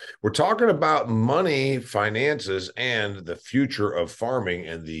We're talking about money, finances, and the future of farming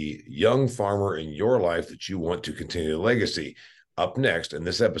and the young farmer in your life that you want to continue the legacy. Up next in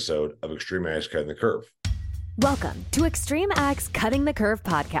this episode of Extreme Ag's Cutting the Curve. Welcome to Extreme Ag's Cutting the Curve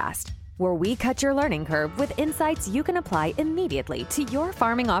podcast, where we cut your learning curve with insights you can apply immediately to your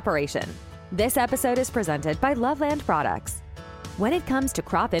farming operation. This episode is presented by Loveland Products. When it comes to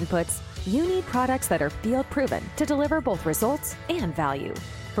crop inputs, you need products that are field proven to deliver both results and value.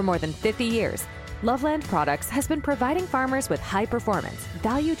 For more than 50 years, Loveland Products has been providing farmers with high-performance,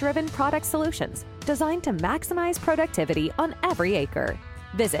 value-driven product solutions designed to maximize productivity on every acre.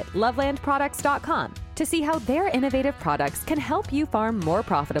 Visit lovelandproducts.com to see how their innovative products can help you farm more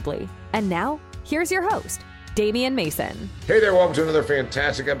profitably. And now, here's your host, Damian Mason. Hey there, welcome to another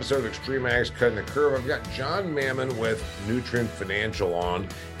fantastic episode of Extreme Ag's Cutting the Curve. I've got John Mammon with Nutrient Financial on,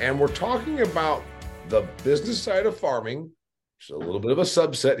 and we're talking about the business side of farming. So a little bit of a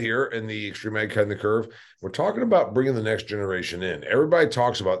subset here in the Extreme Ag Cutting the Curve. We're talking about bringing the next generation in. Everybody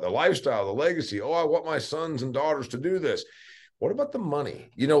talks about the lifestyle, the legacy. Oh, I want my sons and daughters to do this. What about the money?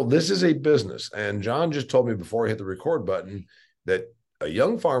 You know, this is a business. And John just told me before I hit the record button that a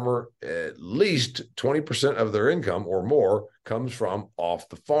young farmer, at least 20% of their income or more comes from off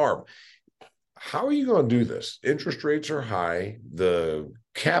the farm. How are you going to do this? Interest rates are high. The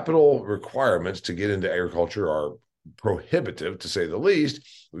capital requirements to get into agriculture are prohibitive, to say the least.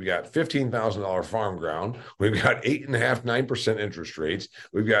 We've got $15,000 farm ground. We've got 8.5%, 9% interest rates.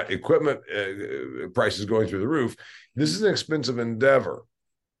 We've got equipment prices going through the roof. This is an expensive endeavor,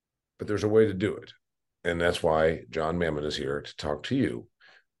 but there's a way to do it. And that's why John Mammon is here to talk to you.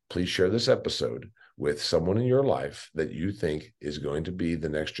 Please share this episode with someone in your life that you think is going to be the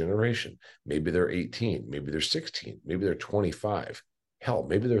next generation. Maybe they're 18, maybe they're 16, maybe they're 25. Hell,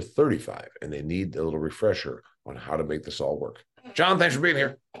 maybe they're 35 and they need a little refresher on how to make this all work. John, thanks for being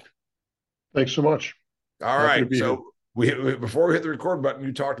here. Thanks so much. All right. So before we hit the record button,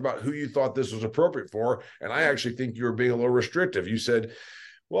 you talked about who you thought this was appropriate for. And I actually think you were being a little restrictive. You said,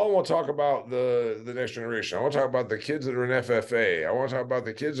 well, I want to talk about the next generation. I want to talk about the kids that are in FFA. I want to talk about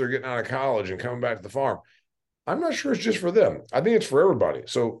the kids that are getting out of college and coming back to the farm. I'm not sure it's just for them. I think it's for everybody.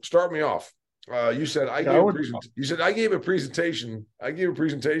 So start me off. You said I gave a presentation. I gave a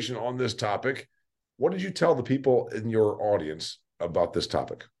presentation on this topic. What did you tell the people in your audience about this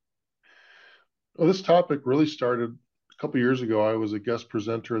topic? Well, this topic really started a couple of years ago. I was a guest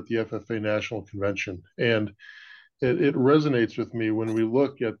presenter at the FFA National Convention, and it resonates with me when we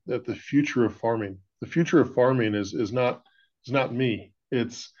look at the future of farming. The future of farming is not me.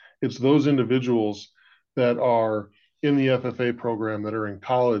 It's those individuals that are in the FFA program, that are in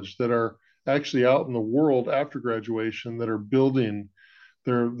college, that are actually out in the world after graduation, that are building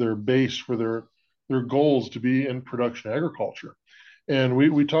their base for their goals to be in production agriculture. And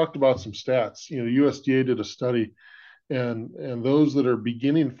we talked about some stats. You know, the USDA did a study, and those that are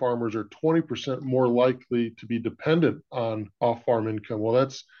beginning farmers are 20% more likely to be dependent on off-farm income. Well,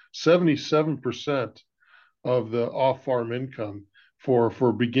 that's 77% of the off-farm income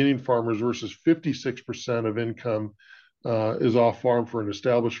for beginning farmers versus 56% of income is off-farm for an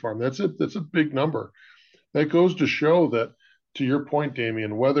established farm. That's a big number. That goes to show that, to your point,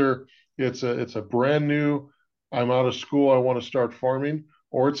 Damian, whether it's a brand new, I'm out of school, I want to start farming,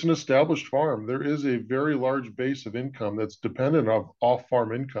 or it's an established farm, there is a very large base of income that's dependent on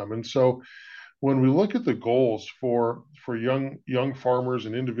off-farm income. And so when we look at the goals for young farmers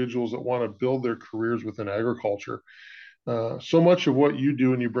and individuals that want to build their careers within agriculture, so much of what you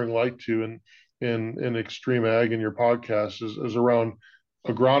do and you bring light to in Extreme Ag in your podcast is around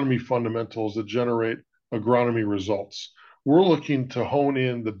agronomy fundamentals that generate agronomy results. We're looking to hone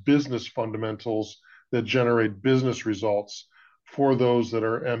in the business fundamentals that generate business results for those that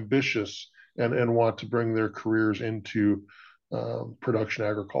are ambitious and want to bring their careers into production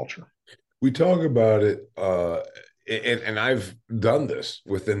agriculture. We talk about it, and I've done this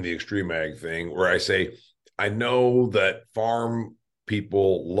within the Extreme Ag thing where I say, I know that farm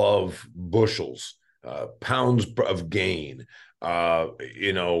people love bushels, pounds of gain, how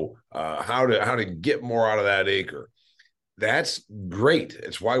to get more out of that acre. That's great.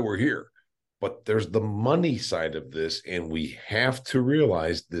 It's why we're here. But there's the money side of this, and we have to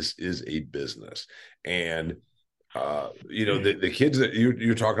realize this is a business. And the kids that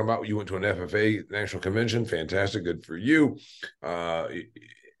you're talking about, you went to an FFA National Convention, fantastic, good for you.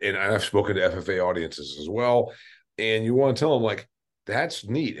 And I've spoken to FFA audiences as well. And you want to tell them, like, that's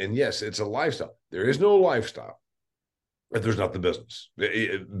neat. And yes, it's a lifestyle. There is no lifestyle if there's not the business.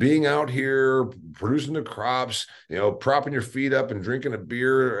 Being out here, producing the crops, propping your feet up and drinking a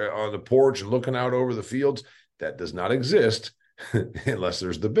beer on the porch and looking out over the fields, that does not exist unless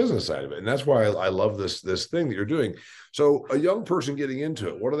there's the business side of it. And that's why I love this thing that you're doing. So a young person getting into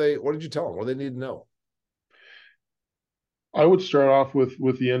it, what did you tell them? What do they need to know? I would start off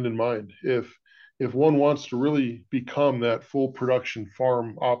with the end in mind. If one wants to really become that full production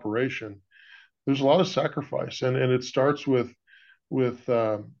farm operation, there's a lot of sacrifice, and it starts with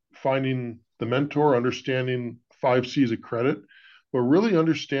finding the mentor, understanding 5 C's of credit, but really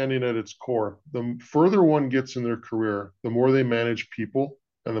understanding at its core. The further one gets in their career, the more they manage people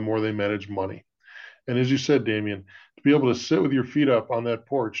and the more they manage money. And as you said, Damien, to be able to sit with your feet up on that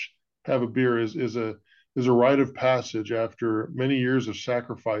porch, have a beer is a rite of passage after many years of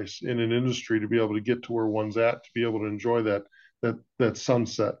sacrifice in an industry to be able to get to where one's at, to be able to enjoy that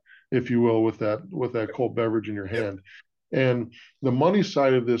sunset, if you will, with that cold beverage in your hand. And the money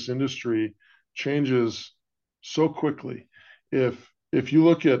side of this industry changes so quickly. If you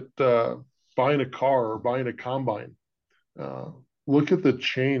look at buying a car or buying a combine, uh, look at the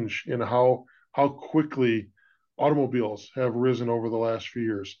change in how quickly automobiles have risen over the last few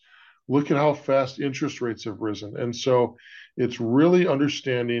years. Look at how fast interest rates have risen. And so it's really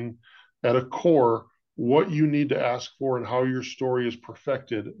understanding at a core what you need to ask for and how your story is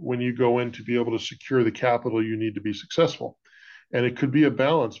perfected when you go in to be able to secure the capital you need to be successful. And it could be a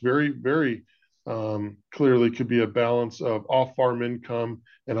balance, very, very clearly could be a balance of off-farm income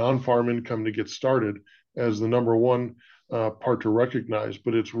and on-farm income to get started as the number one part to recognize.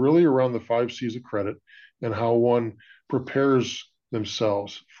 But it's really around the 5 C's of credit and how one prepares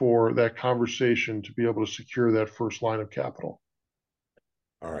themselves for that conversation to be able to secure that first line of capital.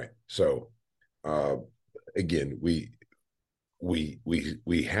 All right. So uh, again, we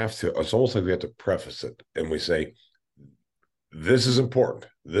have to, it's almost like we have to preface it, and we say, this is important.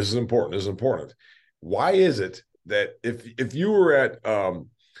 This is important. This is important. Why is it that if you were at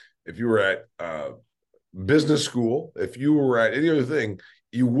business school, if you were at any other thing,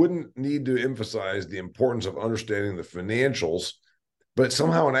 you wouldn't need to emphasize the importance of understanding the financials, but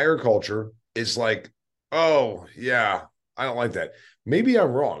somehow in agriculture, it's like, oh yeah, I don't like that. Maybe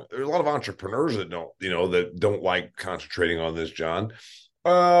I'm wrong. There's a lot of entrepreneurs that don't like concentrating on this, John.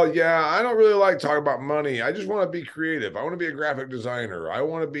 Yeah, I don't really like talking about money. I just want to be creative. I want to be a graphic designer. I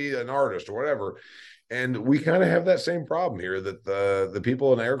want to be an artist or whatever. And we kind of have that same problem here that the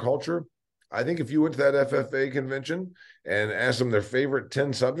people in agriculture, I think if you went to that FFA convention and asked them their favorite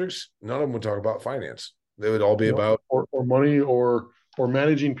 10 subjects, none of them would talk about finance. They would all be about or money or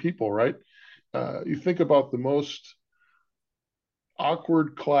managing people, right? You think about the most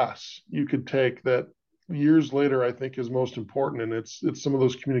awkward class you could take that years later I think is most important, and it's some of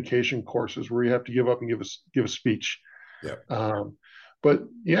those communication courses where you have to give up and give a speech. Yeah. But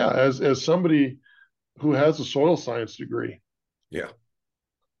yeah, as somebody who has a soil science degree, Yeah.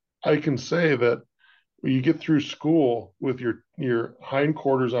 I can say that when you get through school with your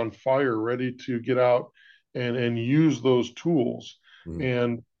hindquarters on fire, ready to get out and use those tools,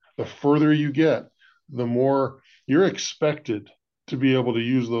 and the further you get, the more you're expected to be able to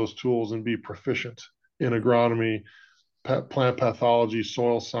use those tools and be proficient in agronomy, plant pathology,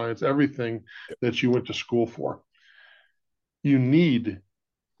 soil science, everything that you went to school for.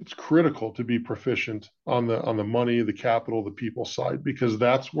 It's critical to be proficient on the money, the capital, the people side, because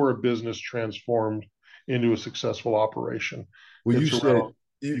that's where a business transformed into a successful operation. Well, It's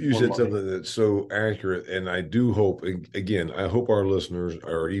you said something that's so accurate, and I do hope, again, I hope our listeners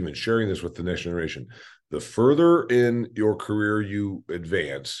are even sharing this with the next generation. The further in your career you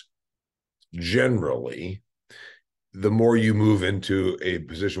advance, generally, the more you move into a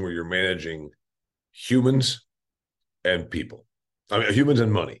position where you're managing humans and people. I mean, humans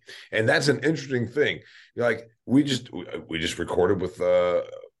and money, and that's an interesting thing. Like we just recorded with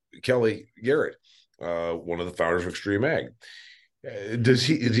Kelly Garrett, one of the founders of Extreme Ag. Does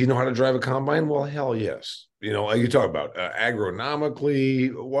he know how to drive a combine? Well, hell yes. Like you talk about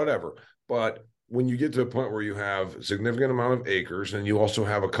agronomically, whatever. But when you get to a point where you have a significant amount of acres and you also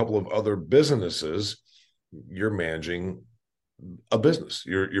have a couple of other businesses, you're managing a business.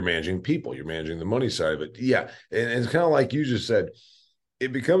 You're managing people. You're managing the money side of it. Yeah, and it's kind of like you just said.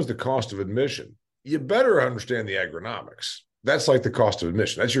 It becomes the cost of admission. You better understand the agronomics. That's like the cost of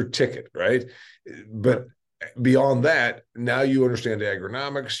admission. That's your ticket, right? But beyond that, now you understand the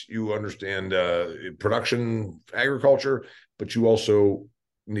agronomics. You understand production, agriculture, but you also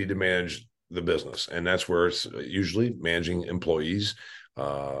need to manage the business, and that's where it's usually managing employees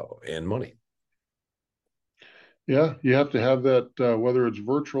and money. Yeah, you have to have that, whether it's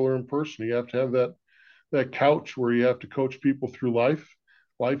virtual or in person. You have to have that couch where you have to coach people through life.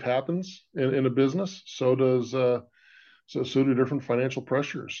 Life happens in a business. So do different financial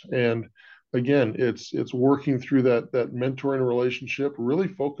pressures. And again, it's working through that mentoring relationship, really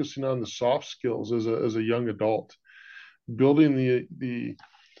focusing on the soft skills as a young adult, building the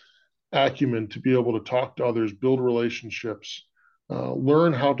acumen to be able to talk to others, build relationships,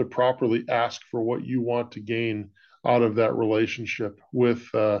 learn how to properly ask for what you want to gain out of that relationship with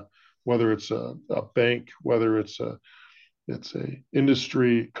whether it's a bank, whether it's a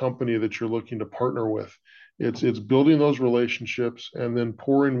industry company that you're looking to partner with. It's building those relationships and then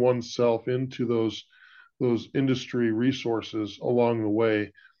pouring oneself into those industry resources along the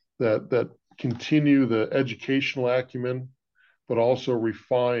way that continue the educational acumen, but also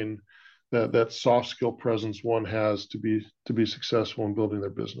refine that soft skill presence one has to be successful in building their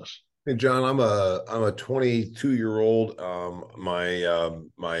business. Hey John, I'm a 22-year-old.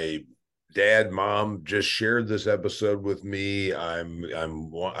 My dad, mom just shared this episode with me. I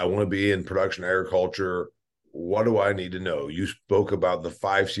want to be in production agriculture. What do I need to know? You spoke about the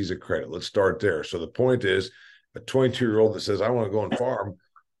 5 C's of credit. Let's start there. So the point is, a 22-year-old that says I want to go and farm,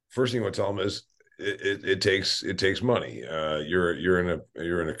 first thing I want to tell them is it takes money. You're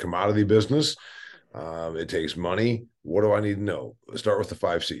in a commodity business. It takes money. What do I need to know? Let's start with the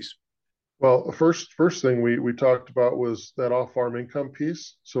 5 C's. Well, the first thing we talked about was that off farm income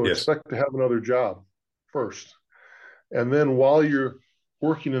piece. So Yes. expect to have another job first. And then while you're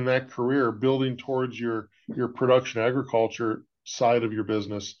working in that career, building towards your production agriculture side of your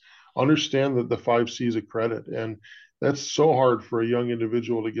business, understand that the 5 C's of credit. And that's so hard for a young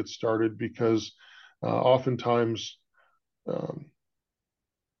individual to get started because oftentimes um,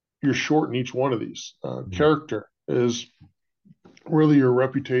 you're short in each one of these. Character is really your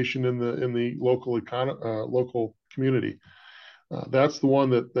reputation in the local community. That's the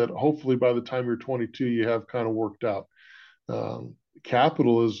one that hopefully by the time you're 22 you have kind of worked out.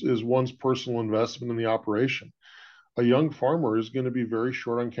 Capital is one's personal investment in the operation. A young farmer is going to be very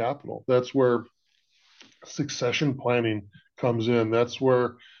short on capital. That's where succession planning comes in. That's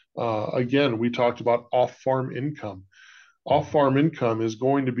where again we talked about off farm income. Off farm income is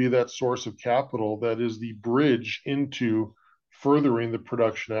going to be that source of capital that is the bridge into furthering the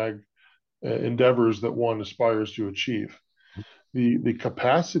production ag endeavors that one aspires to achieve. The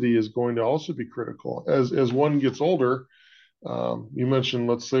capacity is going to also be critical as one gets older. You mentioned,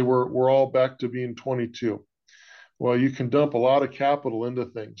 let's say we're all back to being 22. Well, you can dump a lot of capital into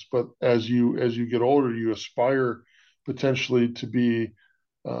things, but as you get older, you aspire potentially to be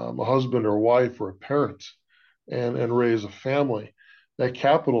a husband or wife or a parent and raise a family. That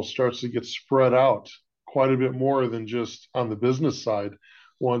capital starts to get spread out quite a bit more than just on the business side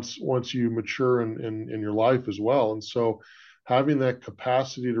once you mature in your life as well. And so having that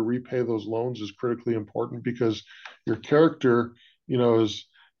capacity to repay those loans is critically important because your character,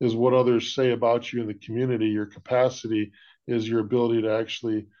 is what others say about you in the community. Your capacity is your ability to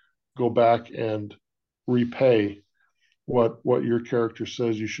actually go back and repay what your character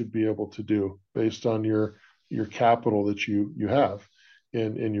says you should be able to do based on your capital that you have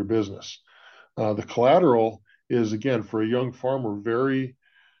in your business. The collateral is, again, for a young farmer, very,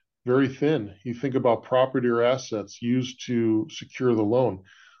 very thin. You think about property or assets used to secure the loan.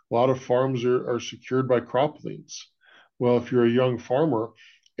 A lot of farms are secured by crop liens. Well, if you're a young farmer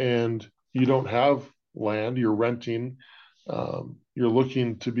and you don't have land, you're renting, you're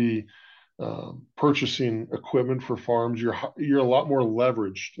looking to be purchasing equipment for farms, you're a lot more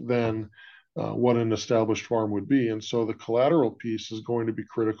leveraged than what an established farm would be. And so the collateral piece is going to be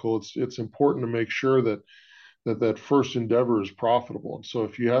critical. It's important to make sure that first endeavor is profitable. And so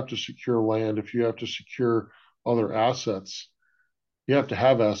if you have to secure land, if you have to secure other assets, you have to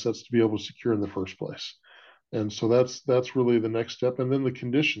have assets to be able to secure in the first place. And so that's really the next step. And then the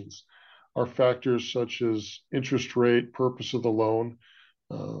conditions are factors such as interest rate, purpose of the loan.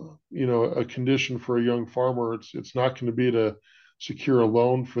 A condition for a young farmer, it's not going to be to secure a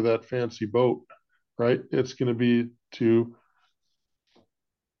loan for that fancy boat, right? It's going to be to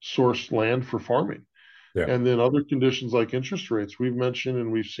source land for farming. Yeah. And then other conditions like interest rates, we've mentioned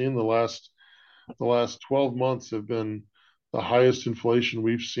and we've seen the last 12 months have been the highest inflation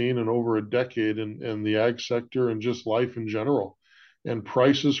we've seen in over a decade in the ag sector and just life in general. And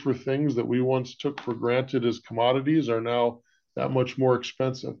prices for things that we once took for granted as commodities are now that much more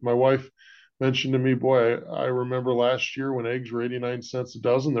expensive. My wife mentioned to me, boy, I remember last year when eggs were 89 cents a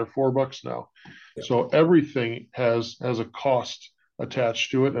dozen, they're $4 now. Yeah. So everything has a cost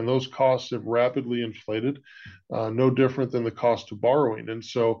attached to it, and those costs have rapidly inflated, no different than the cost of borrowing. And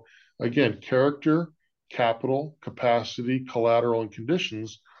so, again, character, capital, capacity, collateral, and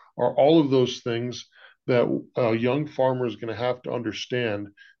conditions are all of those things that a young farmer is going to have to understand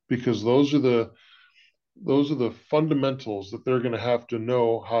because those are those are the fundamentals that they're going to have to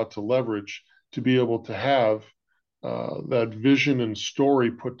know how to leverage to be able to have that vision and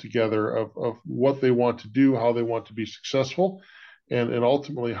story put together of what they want to do, how they want to be successful, and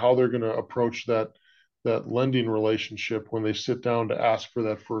ultimately how they're going to approach that lending relationship when they sit down to ask for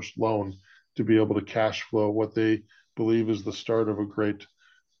that first loan to be able to cash flow what they believe is the start of a great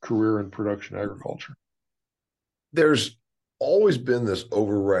career in production agriculture. There's always been this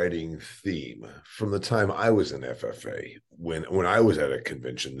overriding theme from the time I was in FFA, when I was at a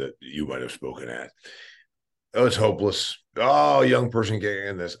convention that you might have spoken at. Oh, it's hopeless. Oh, a young person getting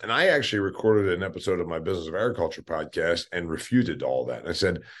in this. And I actually recorded an episode of my Business of Agriculture podcast and refuted all that. And I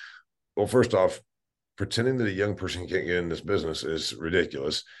said, well, first off, pretending that a young person can't get in this business is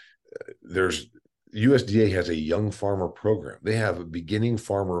ridiculous. There's USDA has a young farmer program. They have beginning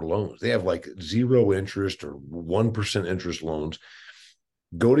farmer loans. They have like 0 interest or 1% interest loans.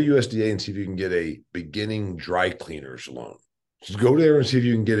 Go to USDA and see if you can get a beginning dry cleaners loan. Just go there and see if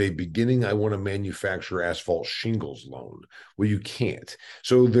you can get a beginning, I want to manufacture asphalt shingles loan. Well, you can't.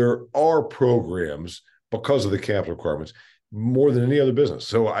 So there are programs because of the capital requirements more than any other business.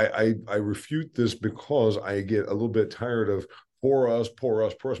 So I refute this because I get a little bit tired of poor us, poor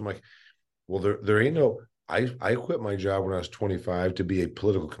us, poor us. I'm like, well, there ain't no, I quit my job when I was 25 to be a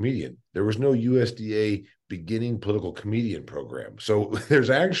political comedian. There was no USDA beginning political comedian program. So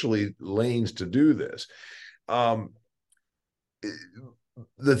there's actually lanes to do this.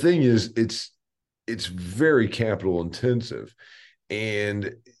 The thing is, it's very capital intensive,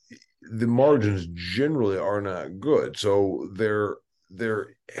 and the margins generally are not good. So there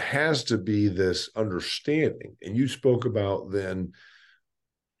has to be this understanding. And you spoke about then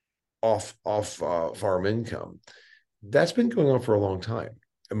off farm income. That's been going on for a long time.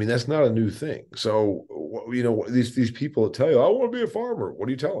 I mean, that's not a new thing. So, you know, these people that tell you, I want to be a farmer. What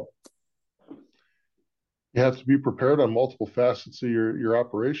do you tell them? You have to be prepared on multiple facets of your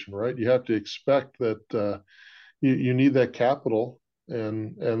operation, right? You have to expect that you need that capital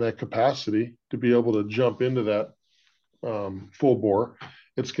and that capacity to be able to jump into that full bore.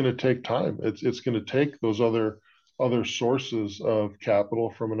 It's going to take time. It's going to take those other sources of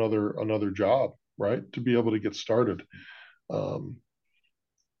capital from another job, right, to be able to get started.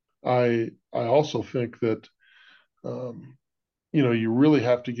 I also think that you really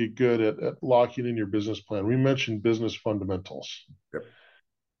have to get good at locking in your business plan. We mentioned business fundamentals. Yep.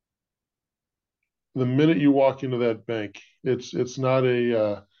 The minute you walk into that bank, it's not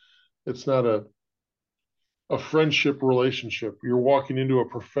a friendship relationship. You're walking into a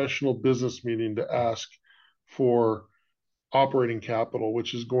professional business meeting to ask for operating capital,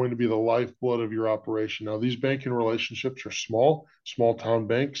 which is going to be the lifeblood of your operation. Now, these banking relationships are small town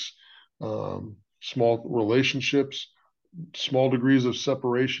banks, small relationships, small degrees of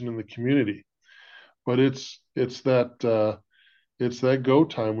separation in the community, but it's that go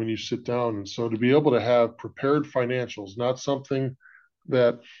time when you sit down. And so to be able to have prepared financials, not something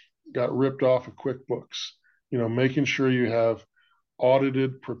that got ripped off of QuickBooks, making sure you have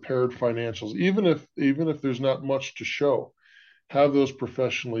audited, prepared financials, even if there's not much to show, have those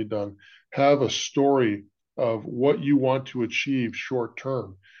professionally done, have a story of what you want to achieve short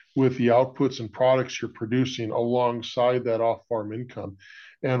term with the outputs and products you're producing alongside that off-farm income,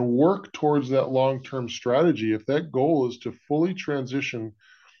 and work towards that long-term strategy. If that goal is to fully transition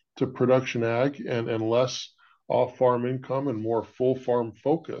to production ag and less off-farm income and more full farm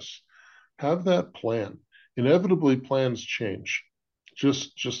focus, have that plan. Inevitably, plans change,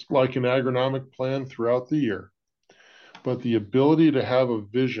 just like an agronomic plan throughout the year. But the ability to have a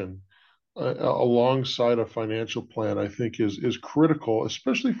vision alongside a financial plan, I think, is critical,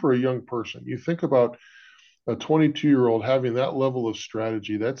 especially for a young person. You think about a 22-year-old having that level of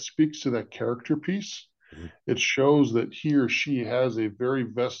strategy, that speaks to that character piece. Mm-hmm. It shows that he or she has a very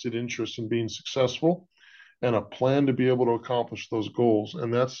vested interest in being successful and a plan to be able to accomplish those goals.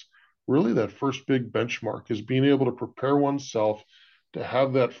 And that's really that first big benchmark, is being able to prepare oneself to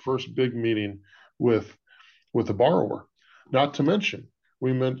have that first big meeting with a borrower. Not to mention,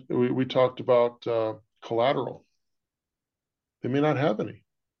 we talked about collateral. They may not have any.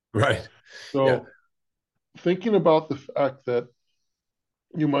 Right. So yeah. Thinking about the fact that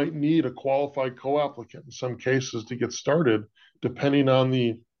you might need a qualified co-applicant in some cases to get started, depending on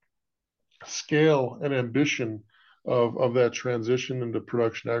the scale and ambition of that transition into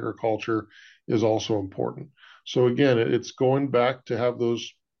production agriculture, is also important. So again, it's going back to have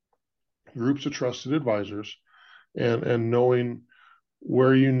those groups of trusted advisors and knowing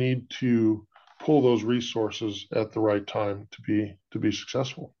where you need to pull those resources at the right time to be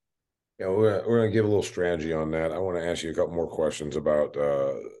successful. Yeah, we're gonna give a little strategy on that. I want to ask you a couple more questions about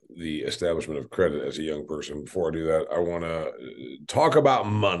the establishment of credit as a young person. Before I do that, I want to talk about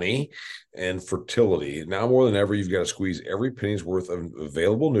money and fertility. Now more than ever, you've got to squeeze every penny's worth of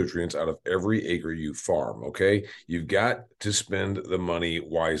available nutrients out of every acre you farm. Okay, you've got to spend the money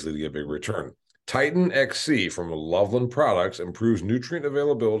wisely to get a big return. Titan XC from Loveland Products improves nutrient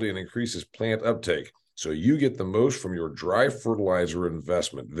availability and increases plant uptake, so you get the most from your dry fertilizer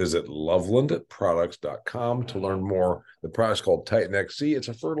investment. Visit lovelandproducts.com to learn more. The product's called Titan XC. It's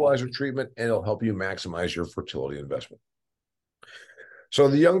a fertilizer treatment, and it'll help you maximize your fertility investment. So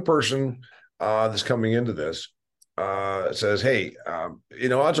the young person that's coming into this says, hey,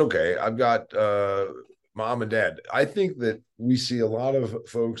 that's okay. I've got mom and dad. I think that we see a lot of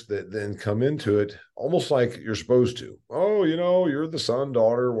folks that then come into it almost like you're supposed to. Oh, you're the son,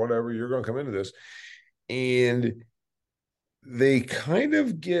 daughter, whatever. You're going to come into this. And they kind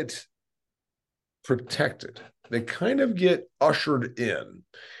of get protected. They kind of get ushered in.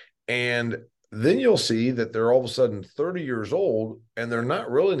 And then you'll see that they're all of a sudden 30 years old and they're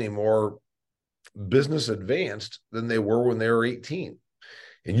not really any more business advanced than they were when they were 18.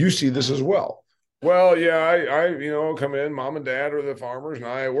 And you see this as well. Well, yeah, I come in, mom and dad are the farmers and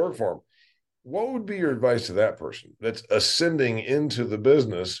I work for them. What would be your advice to that person that's ascending into the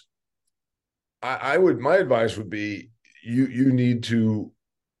business? My advice would be you need to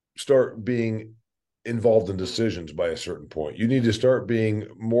start being involved in decisions by a certain point. You need to start being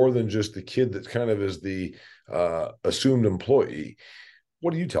more than just the kid that kind of is the assumed employee.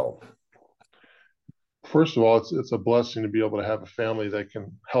 What do you tell them? First of all, it's a blessing to be able to have a family that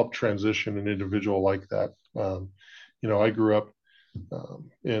can help transition an individual like that. I grew up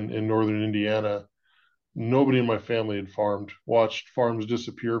in northern Indiana. Nobody in my family had farmed, watched farms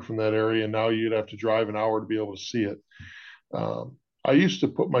disappear from that area, and now you'd have to drive an hour to be able to see it. I used to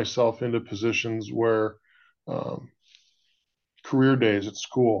put myself into positions where career days at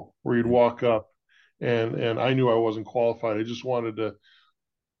school, where you'd walk up and I knew I wasn't qualified. I just wanted to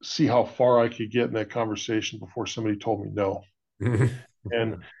see how far I could get in that conversation before somebody told me no.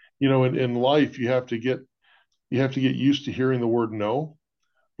 And in life, you have to get used to hearing the word no.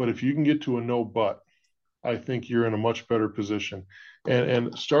 But if you can get to a no but, I think you're in a much better position.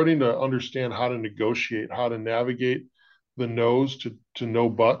 And starting to understand how to negotiate, how to navigate the no's to no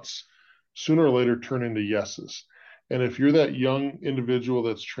buts, sooner or later turn into yeses. And if you're that young individual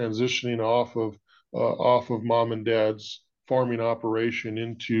that's transitioning off of mom and dad's farming operation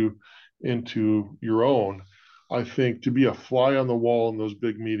into your own, I think to be a fly on the wall in those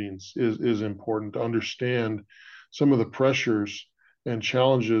big meetings is important, to understand some of the pressures and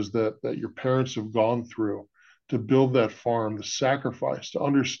challenges that your parents have gone through to build that farm, the sacrifice, to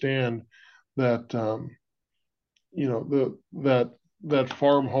understand that that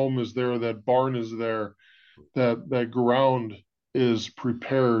farm home is there, that barn is there, that ground is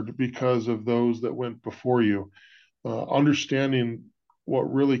prepared because of those that went before you. Understanding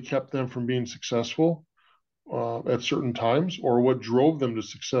what really kept them from being successful at certain times, or what drove them to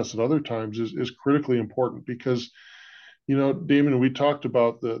success at other times, is critically important. Because Damon, we talked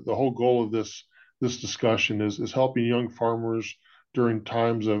about the whole goal of this discussion is helping young farmers during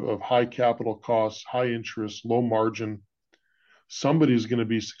times of high capital costs, high interest, low margin. Somebody's going to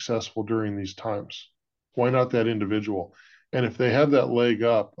be successful during these times. Why not that individual? And if they have that leg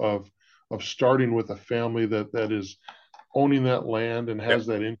up of starting with a family that is owning that land and has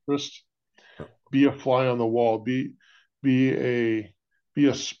that interest, be a fly on the wall, be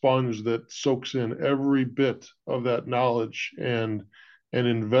a sponge that soaks in every bit of that knowledge and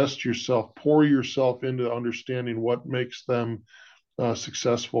invest yourself, pour yourself into understanding what makes them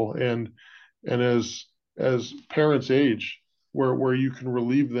successful. And as parents age, where you can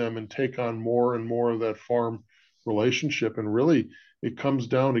relieve them and take on more and more of that farm relationship. And really, it comes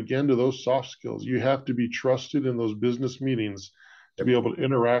down again to those soft skills. You have to be trusted in those business meetings to be able to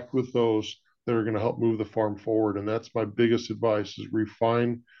interact with those that are going to help move the farm forward. And that's my biggest advice, is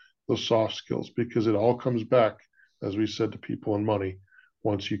refine those soft skills, because it all comes back, as we said, to people and money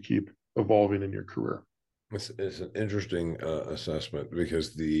once you keep evolving in your career. It's an interesting assessment,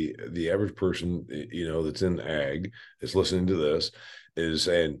 because the average person, that's in ag, is listening to this, is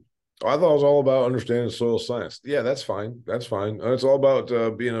saying, oh, I thought it was all about understanding soil science. Yeah, that's fine. That's fine. It's all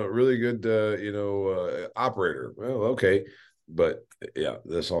about being a really good, operator. Well, okay. But yeah,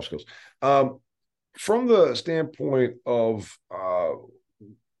 the soft skills. From the standpoint of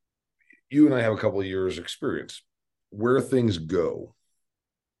you and I have a couple of years experience, where things go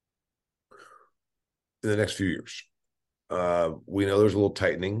in the next few years. We know there's a little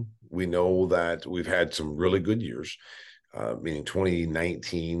tightening. We know that we've had some really good years. meaning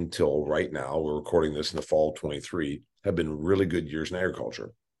 2019 till right now, we're recording this in the fall of 23, have been really good years in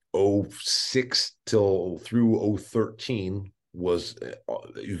agriculture. 06 till through 013 was,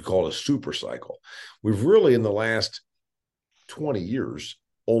 you could call it a super cycle. We've really, in the last 20 years,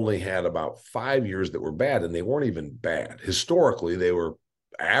 only had about 5 years that were bad, and they weren't even bad. Historically, they were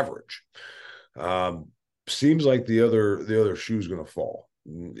average. Seems like the other shoe's going to fall,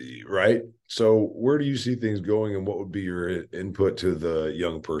 right? So where do you see things going, and what would be your input to the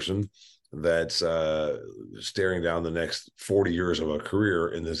young person that's staring down the next 40 years of a career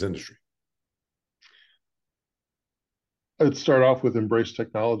in this industry? I'd start off with embrace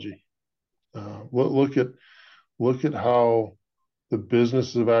technology. Look at how the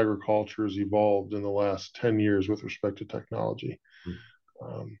business of agriculture has evolved in the last 10 years with respect to technology.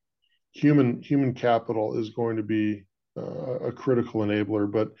 Um, human capital is going to be a critical enabler,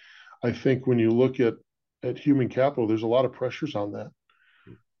 but I think when you look at human capital, there's a lot of pressures on that,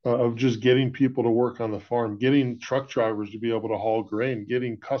 of just getting people to work on the farm, getting truck drivers to be able to haul grain,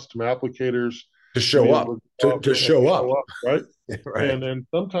 getting custom applicators To to be show up, able to to show up, show up, right? right? And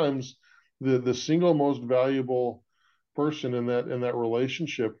sometimes the single most valuable person in that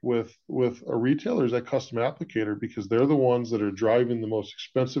relationship with a retailer is that custom applicator, because they're the ones that are driving the most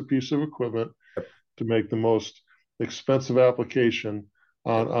expensive piece of equipment to make the most expensive application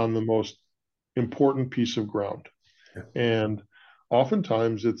on the most important piece of ground. And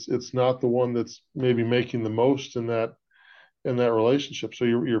oftentimes it's not the one that's maybe making the most in that relationship. So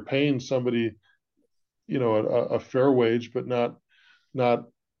you're paying somebody, a fair wage, but not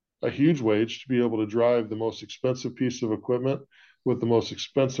a huge wage, to be able to drive the most expensive piece of equipment with the most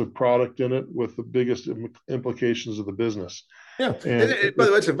expensive product in it, with the biggest implications of the business. Yeah. And By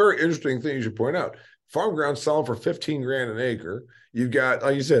the way, it's a very interesting thing you should point out. Farm ground selling for 15 grand an acre. You've got,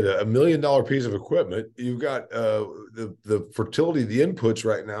 like you said, $1 million piece of equipment. You've got the fertility, the inputs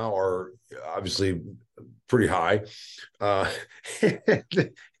right now are obviously pretty high. And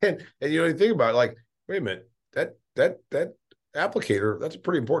you think about it, like, wait a minute, that applicator, that's a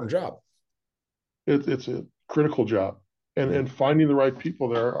pretty important job. it's a critical job, and finding the right people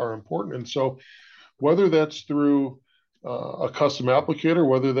there are important. And so whether that's through a custom applicator,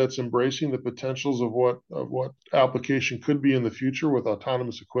 whether that's embracing the potentials of what application could be in the future with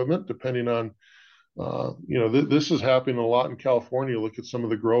autonomous equipment, depending on this is happening a lot in California. Look at some of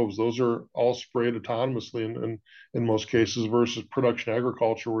the groves; those are all sprayed autonomously in most cases, versus production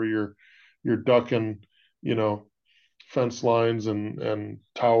agriculture where you're ducking, fence lines and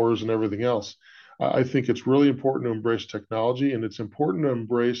towers and everything else. I think it's really important to embrace technology, and it's important to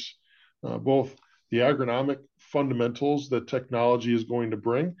embrace both the agronomic fundamentals that technology is going to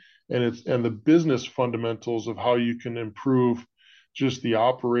bring, and the business fundamentals of how you can improve just the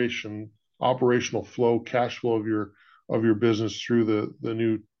operational flow, cash flow of your business through the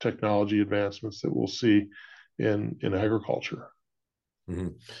new technology advancements that we'll see in agriculture. Mm-hmm.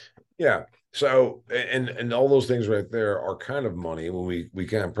 Yeah. So, and all those things right there are kind of money. When we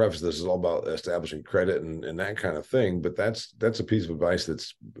kind of preface this is all about establishing credit and that kind of thing, but that's a piece of advice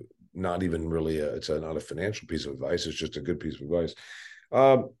that's not even really not a financial piece of advice. It's just a good piece of advice.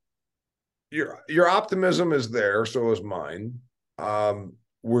 Your optimism is there, so is mine.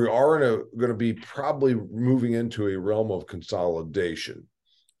 We are going to be probably moving into a realm of consolidation.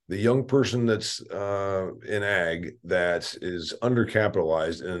 The young person that's in ag that is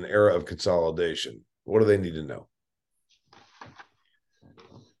undercapitalized in an era of consolidation, what do they need to know?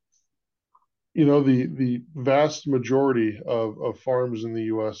 The vast majority of farms in the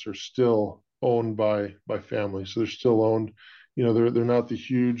U.S. are still owned by families. So they're still owned. They're not the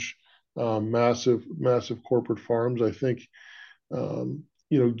huge, massive corporate farms. I think,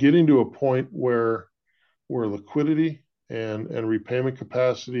 getting to a point where liquidity and repayment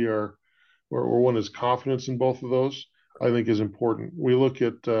capacity are, where one has confidence in both of those, I think is important. We look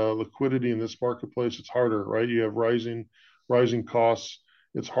at liquidity in this marketplace; it's harder, right? You have rising costs.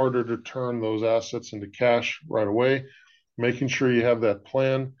 It's harder to turn those assets into cash right away. Making sure you have that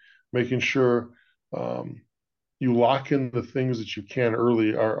plan, making sure you lock in the things that you can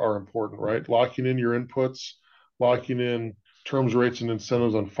early are important, right? Locking in your inputs, locking in terms, rates, and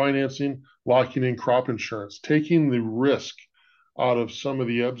incentives on financing, locking in crop insurance, taking the risk out of some of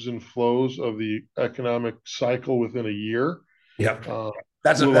the ebbs and flows of the economic cycle within a year. Yeah,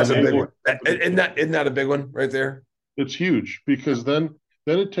 that's a big one. Isn't that a big one right there? It's huge, because then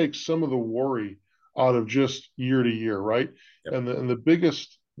it takes some of the worry out of just year to year, right? Yep. And the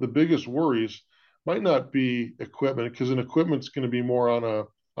biggest worries might not be equipment, because an equipment's going to be more on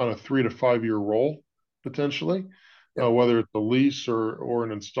a 3 to 5 year roll potentially. Yep. Whether it's a lease or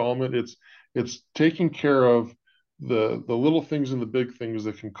an installment, it's taking care of the little things and the big things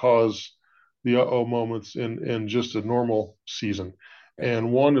that can cause the uh-oh moments in just a normal season.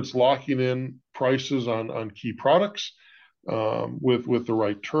 And one, it's locking in prices on key products with the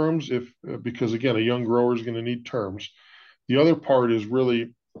right terms. If because again, a young grower is going to need terms. The other part is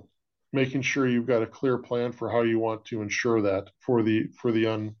really making sure you've got a clear plan for how you want to ensure that for the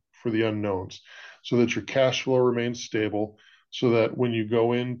unknowns, so that your cash flow remains stable, so that when you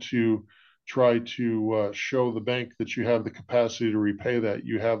go in to try to show the bank that you have the capacity to repay that,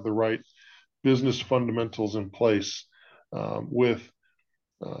 you have the right business fundamentals in place with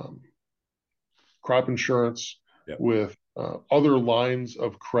um, crop insurance, Yep. with other lines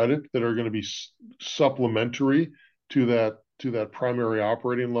of credit that are going to be supplementary to that primary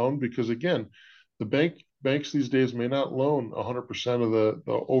operating loan. Because again, the banks these days may not loan 100% of the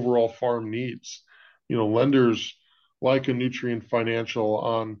overall farm needs. You know, lenders like a Nutrien Financial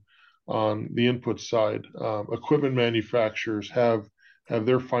on the input side. Equipment manufacturers have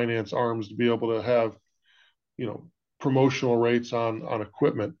their finance arms to be able to have, you know, promotional rates on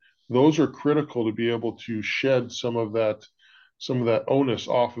equipment. Those are critical to be able to shed some of that onus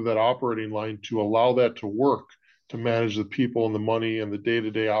off of that operating line to allow that to work, to manage the people and the money and the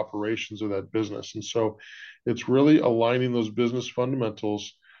day-to-day operations of that business. And so it's really aligning those business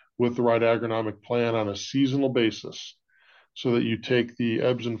fundamentals with the right agronomic plan on a seasonal basis, so that you take the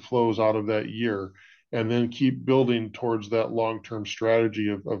ebbs and flows out of that year and then keep building towards that long-term strategy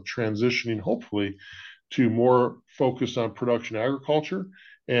of transitioning, hopefully, to more focus on production agriculture,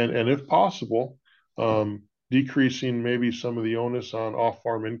 and if possible, decreasing maybe some of the onus on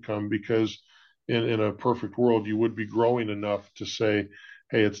off-farm income, because in a perfect world, you would be growing enough to say,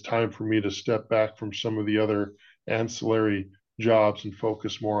 hey, it's time for me to step back from some of the other ancillary jobs and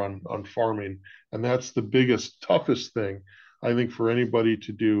focus more on farming. And that's the biggest, toughest thing, I think, for anybody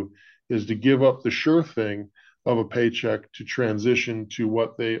to do, is to give up the sure thing of a paycheck to transition to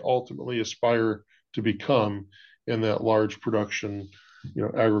what they ultimately aspire to become in that large production, you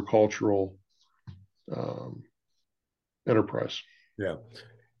know, agricultural um, enterprise. Yeah.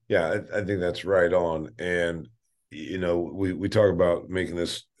 Yeah, I think that's right on. And, you know, we talk about making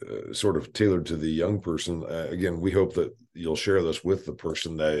this sort of tailored to the young person. Again, we hope that you'll share this with the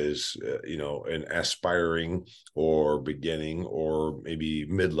person that is, you know, an aspiring or beginning or maybe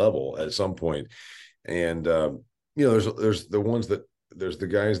mid-level at some point. And, you know, there's the ones that, there's the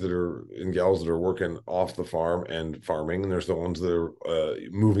guys that are and gals that are working off the farm and farming, and there's the ones that are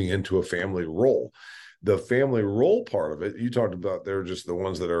moving into a family role. The family role part of it, you talked about, they're just the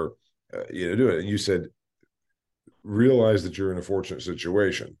ones that are, you know, doing it. And you said, realize that you're in a fortunate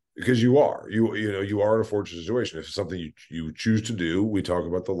situation, because you are, you know, you are in a fortunate situation. If it's something you choose to do, we talk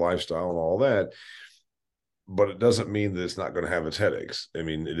about the lifestyle and all that, but it doesn't mean that it's not going to have its headaches. I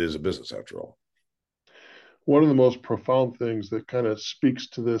mean, it is a business after all. One of the most profound things that kind of speaks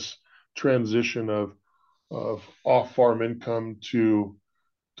to this transition of off farm income to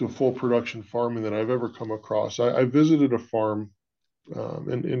full production farming that I've ever come across. I visited a farm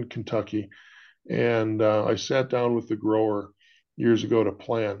in Kentucky, and I sat down with the grower years ago to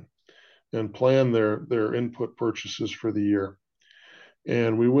plan their input purchases for the year.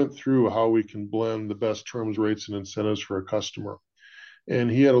 And we went through how we can blend the best terms, rates, and incentives for a customer. And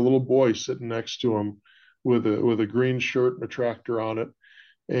he had a little boy sitting next to him with a green shirt and a tractor on it.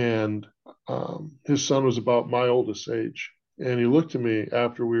 And his son was about my oldest age. And he looked at me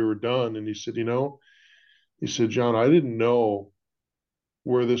after we were done and he said, you know, he said, John, I didn't know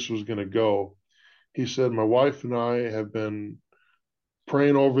where this was going to go. He said, my wife and I have been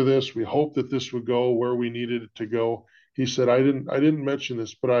praying over this. We hoped that this would go where we needed it to go. He said, I didn't mention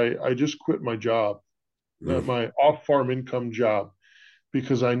this, but I just quit my job, my off farm income job,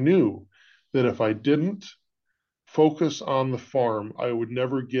 because I knew that if I didn't focus on the farm, I would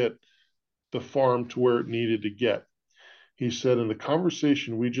never get the farm to where it needed to get. He said, in the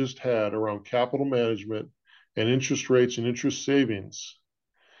conversation we just had around capital management and interest rates and interest savings,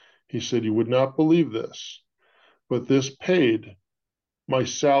 he said, you would not believe this, but this paid my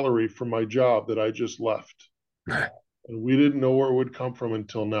salary from my job that I just left. And we didn't know where it would come from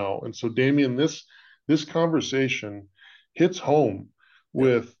until now. And so, Damian, this conversation hits home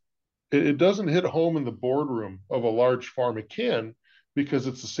with, it doesn't hit home in the boardroom of a large farm. It can, because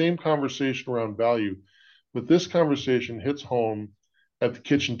it's the same conversation around value. But this conversation hits home at the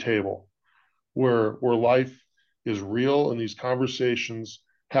kitchen table, where life is real and these conversations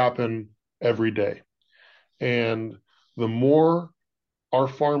happen every day. And the more our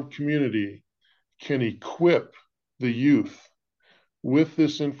farm community can equip the youth with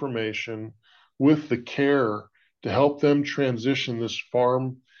this information, with the care to help them transition this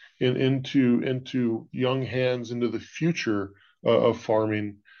farm into young hands, into the future of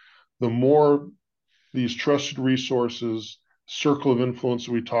farming, the more these trusted resources, circle of influence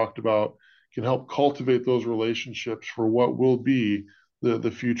that we talked about, can help cultivate those relationships for what will be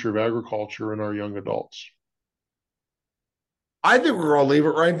the future of agriculture and our young adults. I think we're going to leave it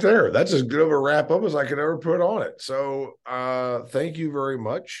right there. That's as good of a wrap up as I could ever put on it. So thank you very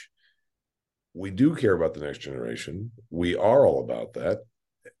much. We do care about the next generation. We are all about that.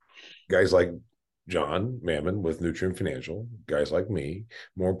 Guys like John Mammon with Nutrien Financial, guys like me,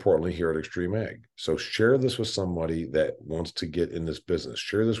 more importantly, here at Extreme Ag. So share this with somebody that wants to get in this business.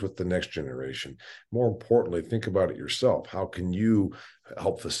 Share this with the next generation. More importantly, think about it yourself. How can you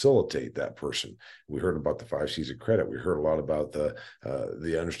help facilitate that person? We heard about the 5 C's of credit. We heard a lot about the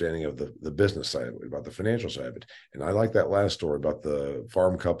understanding of the business side of it, about the financial side of it. And I like that last story about the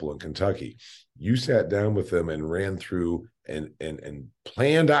farm couple in Kentucky. You sat down with them and ran through and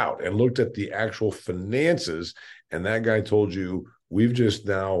planned out and looked at the actual finances. And that guy told you, we've just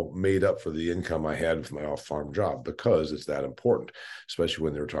now made up for the income I had with my off-farm job, because it's that important, especially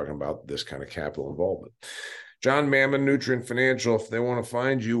when they're talking about this kind of capital involvement. John Mammon, Nutrien Financial, if they want to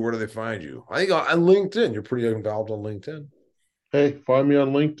find you, where do they find you? I think on LinkedIn. You're pretty involved on LinkedIn. Hey, find me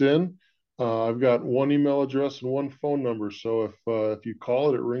on LinkedIn. I've got one email address and one phone number. So if you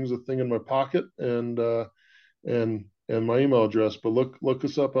call it, it rings a thing in my pocket, and my email address. But look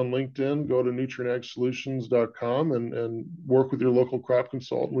us up on LinkedIn. Go to nutrienagsolutions.com and work with your local crop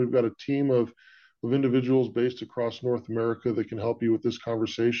consultant. We've got a team of individuals based across North America that can help you with this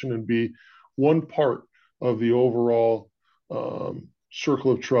conversation and be one part of the overall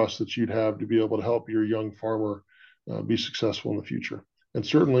circle of trust that you'd have to be able to help your young farmer be successful in the future. And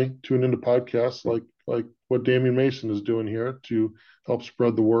certainly tune into podcasts like what Damian Mason is doing here to help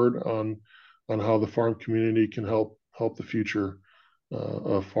spread the word on how the farm community can help the future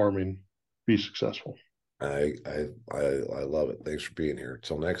of farming be successful. I love it. Thanks for being here.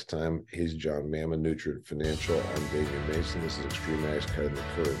 Till next time, he's John Mammon, Nutrien Financial. I'm Damian Mason. This is Extreme Ag's Cutting the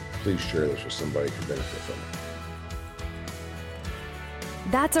Curve. Please share this with somebody who can benefit from it.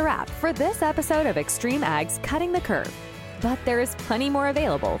 That's a wrap for this episode of Extreme Ag's Cutting the Curve. But there is plenty more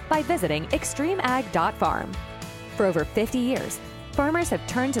available by visiting extremeag.farm. For over 50 years, farmers have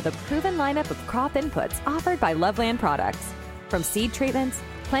turned to the proven lineup of crop inputs offered by Loveland Products. From seed treatments,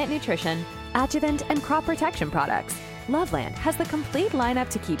 plant nutrition, adjuvant, and crop protection products, Loveland has the complete lineup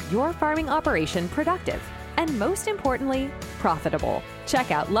to keep your farming operation productive and, most importantly, profitable. Check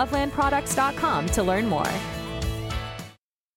out lovelandproducts.com to learn more.